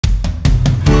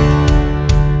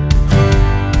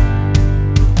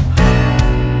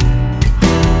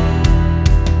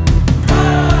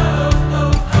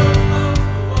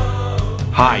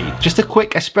Hi, just a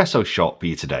quick espresso shot for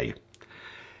you today.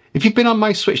 If you've been on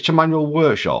my switch to manual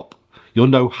workshop, you'll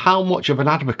know how much of an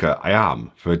advocate I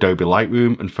am for Adobe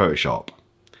Lightroom and Photoshop.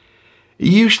 It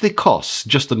usually costs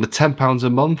just under £10 a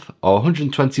month or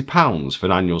 £120 for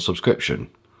an annual subscription.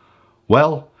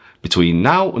 Well, between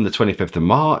now and the 25th of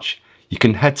March, you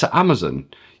can head to Amazon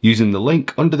using the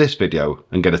link under this video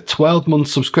and get a 12-month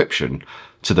subscription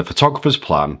to the Photographer's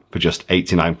Plan for just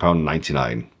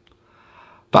 £89.99.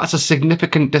 That's a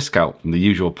significant discount from the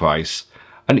usual price,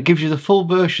 and it gives you the full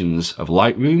versions of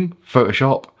Lightroom,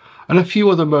 Photoshop, and a few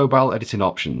other mobile editing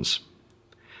options.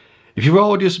 If you're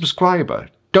already a subscriber,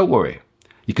 don't worry.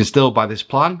 You can still buy this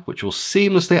plan, which will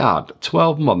seamlessly add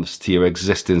 12 months to your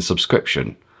existing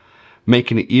subscription,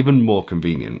 making it even more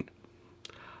convenient.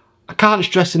 I can't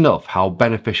stress enough how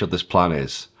beneficial this plan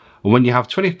is, and when you have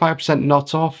 25%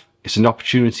 knocked off, it's an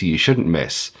opportunity you shouldn't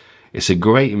miss. It's a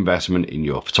great investment in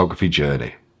your photography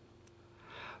journey.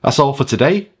 That's all for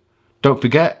today. Don't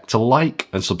forget to like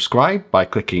and subscribe by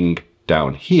clicking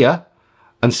down here,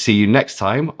 and see you next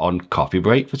time on Coffee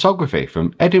Break Photography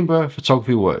from Edinburgh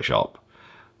Photography Workshop.